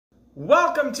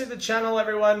Welcome to the channel,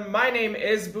 everyone. My name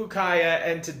is Bukaya,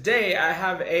 and today I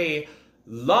have a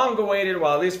long-awaited,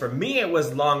 well, at least for me it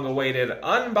was long-awaited,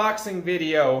 unboxing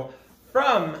video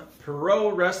from Pro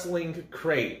Wrestling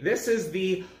Crate. This is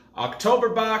the October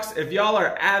box. If y'all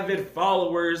are avid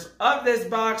followers of this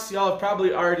box, y'all have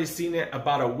probably already seen it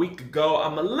about a week ago.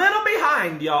 I'm a little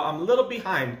behind, y'all. I'm a little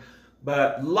behind,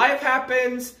 but life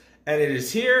happens, and it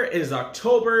is here. It is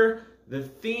October. The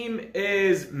theme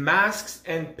is Masks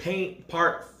and Paint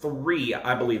Part 3,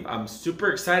 I believe. I'm super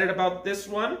excited about this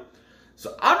one.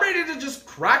 So I'm ready to just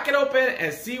crack it open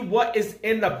and see what is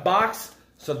in the box.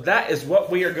 So that is what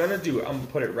we are going to do. I'm going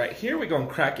to put it right here. We're going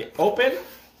to crack it open.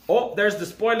 Oh, there's the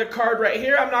spoiler card right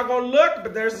here. I'm not going to look,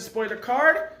 but there's the spoiler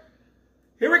card.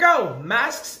 Here we go.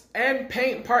 Masks and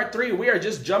Paint Part 3. We are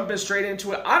just jumping straight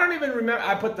into it. I don't even remember.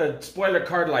 I put the spoiler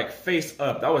card like face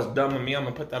up. That was dumb of me. I'm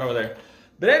going to put that over there.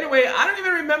 But anyway, I don't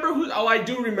even remember who, oh, I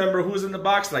do remember who's in the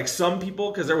box, like some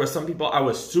people, because there was some people I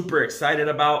was super excited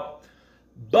about.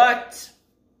 But,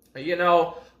 you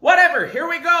know, whatever, here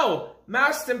we go.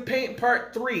 Masks and Paint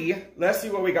Part 3. Let's see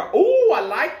what we got. Oh, I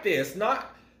like this. Not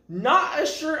a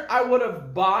shirt I would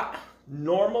have bought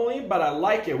normally, but I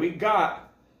like it. We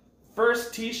got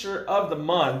first t-shirt of the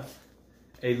month.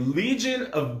 A Legion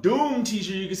of Doom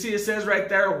t-shirt. You can see it says right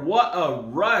there, what a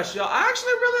rush. Y'all, I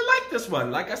actually really like this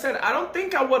one. Like I said, I don't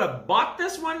think I would have bought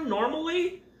this one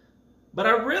normally, but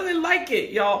I really like it,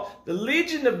 y'all. The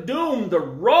Legion of Doom, the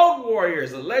Road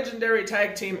Warriors, a legendary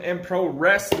tag team in pro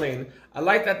wrestling. I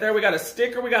like that there. We got a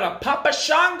sticker. We got a Papa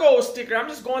Shango sticker. I'm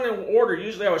just going in order.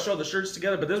 Usually I would show the shirts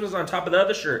together, but this was on top of the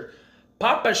other shirt.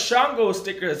 Papa Shango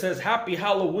sticker that says Happy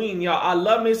Halloween, y'all. I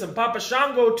love me some Papa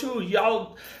Shango too,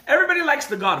 y'all. Everybody likes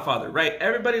The Godfather, right?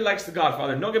 Everybody likes The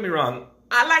Godfather. Don't get me wrong.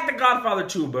 I like The Godfather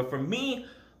too, but for me,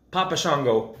 Papa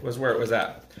Shango was where it was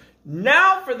at.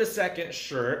 Now for the second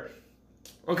shirt.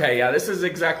 Okay, yeah, this is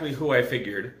exactly who I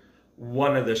figured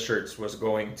one of the shirts was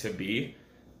going to be.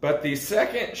 But the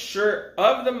second shirt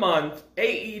of the month,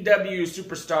 AEW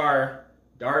superstar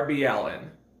Darby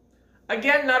Allin.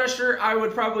 Again, not a shirt I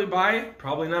would probably buy.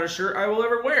 Probably not a shirt I will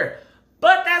ever wear.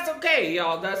 But that's okay,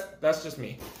 y'all. That's just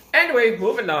me. Anyway,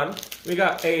 moving on. We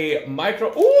got a micro...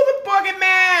 Ooh, the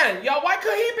Boogeyman! Y'all, why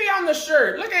could he be on the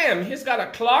shirt? Look at him. He's got a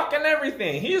clock and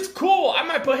everything. He is cool. I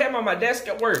might put him on my desk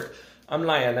at work. I'm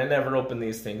lying. I never open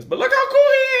these things. But look how cool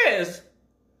he is.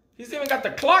 He's even got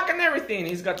the clock and everything.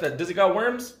 He's got the... Does he got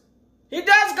worms? He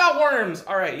does got worms.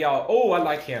 All right, y'all. Oh, I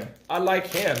like him. I like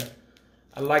him.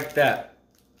 I like that.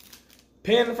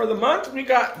 Pin for the month, we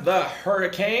got the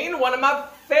Hurricane, one of my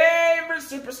favorite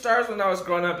superstars when I was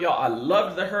growing up, y'all. I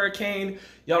loved the Hurricane.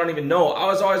 Y'all don't even know. I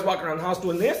was always walking around the house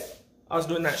doing this. I was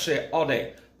doing that shit all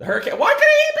day. The Hurricane. Why couldn't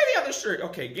he be the other shirt?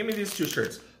 Okay, give me these two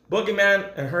shirts.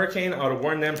 Boogeyman and Hurricane. I would have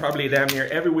worn them probably damn near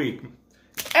every week.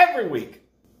 Every week.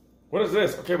 What is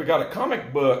this? Okay, we got a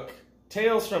comic book.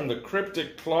 Tales from the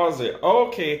Cryptic Closet.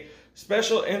 Okay,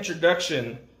 special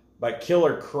introduction by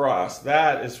Killer Cross.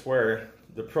 That is where...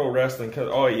 the pro wrestling,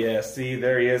 oh yeah, see,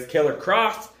 there he is, Killer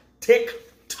Cross,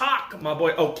 TikTok, my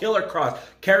boy, oh, Killer Cross,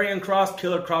 Karrion Kross,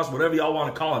 Killer Cross, whatever y'all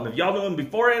want to call him. If y'all knew him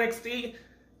before NXT,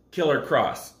 Killer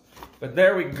Cross. But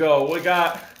there we go, we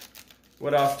got,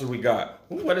 what else do we got?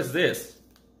 Ooh, what is this?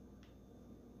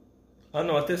 I don't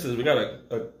know what this is. We got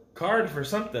a card for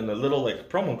something, a little like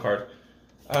promo card.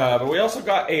 But we also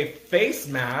got a face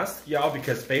mask, y'all,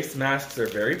 because face masks are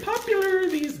very popular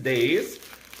these days.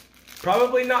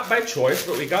 Probably not by choice,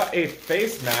 but we got a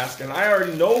face mask, and I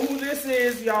already know who this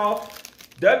is, y'all.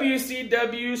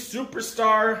 WCW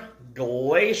Superstar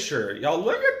Glacier. Y'all,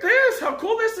 look at this, how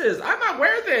cool this is. I might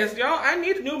wear this, y'all. I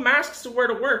need new masks to wear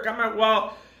to work. I might,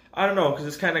 well, I don't know, because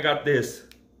it's kind of got this.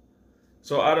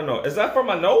 So, I don't know. Is that for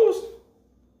my nose?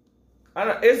 I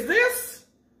don't, is this?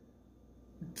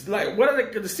 Like, what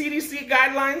are the CDC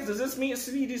guidelines? Does this meet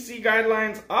CDC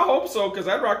guidelines? I hope so, because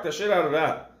I'd rock the shit out of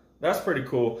that. That's pretty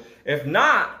cool. If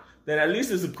not, then at least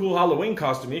it's a cool Halloween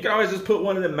costume. You can always just put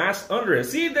one of the masks under it.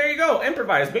 See, there you go.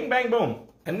 Improvise. Bing, bang, boom.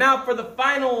 And now for the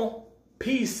final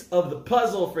piece of the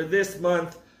puzzle for this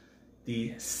month,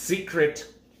 the secret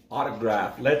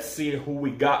autograph. Let's see who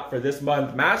we got for this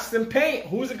month. Masks and Paint.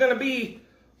 Who's it going to be?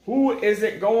 Who is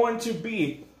it going to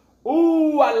be?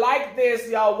 Ooh, I like this,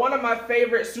 y'all. One of my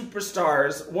favorite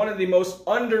superstars. One of the most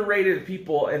underrated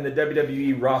people in the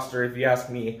WWE roster, if you ask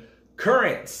me.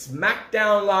 Current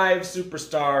SmackDown Live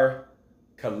superstar,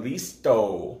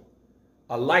 Kalisto.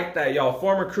 I like that, y'all.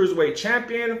 Former Cruiserweight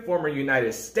Champion, former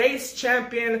United States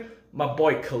Champion. My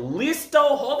boy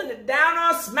Kalisto holding it down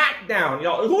on SmackDown,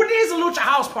 y'all. Who needs a Lucha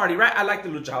House Party, right? I like the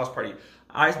Lucha House Party.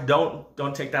 I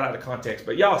don't take that out of context.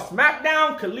 But y'all,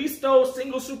 SmackDown, Kalisto,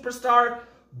 single superstar.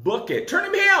 book it. Turn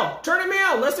him heel. Turn him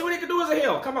heel. Let's see what he can do as a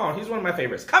heel. Come on. He's one of my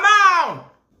favorites. Come on!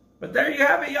 But there you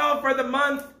have it, y'all, for the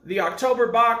month. The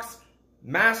October box.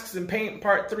 Masks and Paint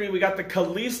Part 3. We got the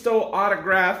Kalisto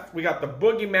autograph. We got the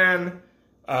Boogeyman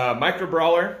Micro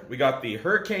Brawler. We got the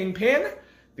Hurricane Pin.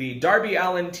 The Darby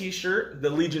Allin t-shirt. The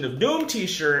Legion of Doom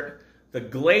t-shirt. The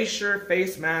Glacier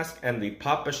face mask. And the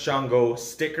Papa Shango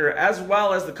sticker. As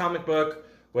well as the comic book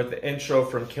with the intro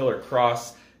from Killer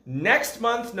Cross. Next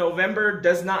month, November,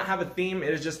 does not have a theme.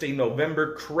 It is just a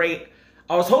November crate.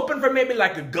 I was hoping for maybe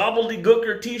like a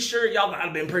gobbledygooker t-shirt. Y'all, that'd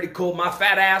have been pretty cool. My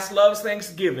fat ass loves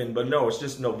Thanksgiving. But no, it's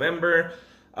just November.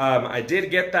 I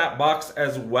did get that box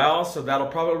as well. So that'll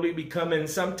probably be coming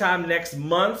sometime next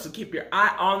month. So keep your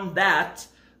eye on that.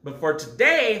 But for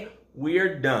today,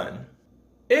 we're done.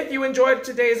 If you enjoyed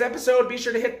today's episode, be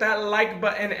sure to hit that like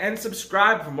button and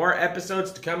subscribe for more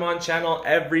episodes to come on channel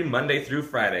every Monday through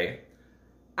Friday.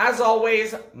 As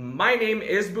always, my name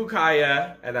is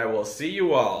Bukaya, and I will see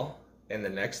you all in the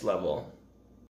next level.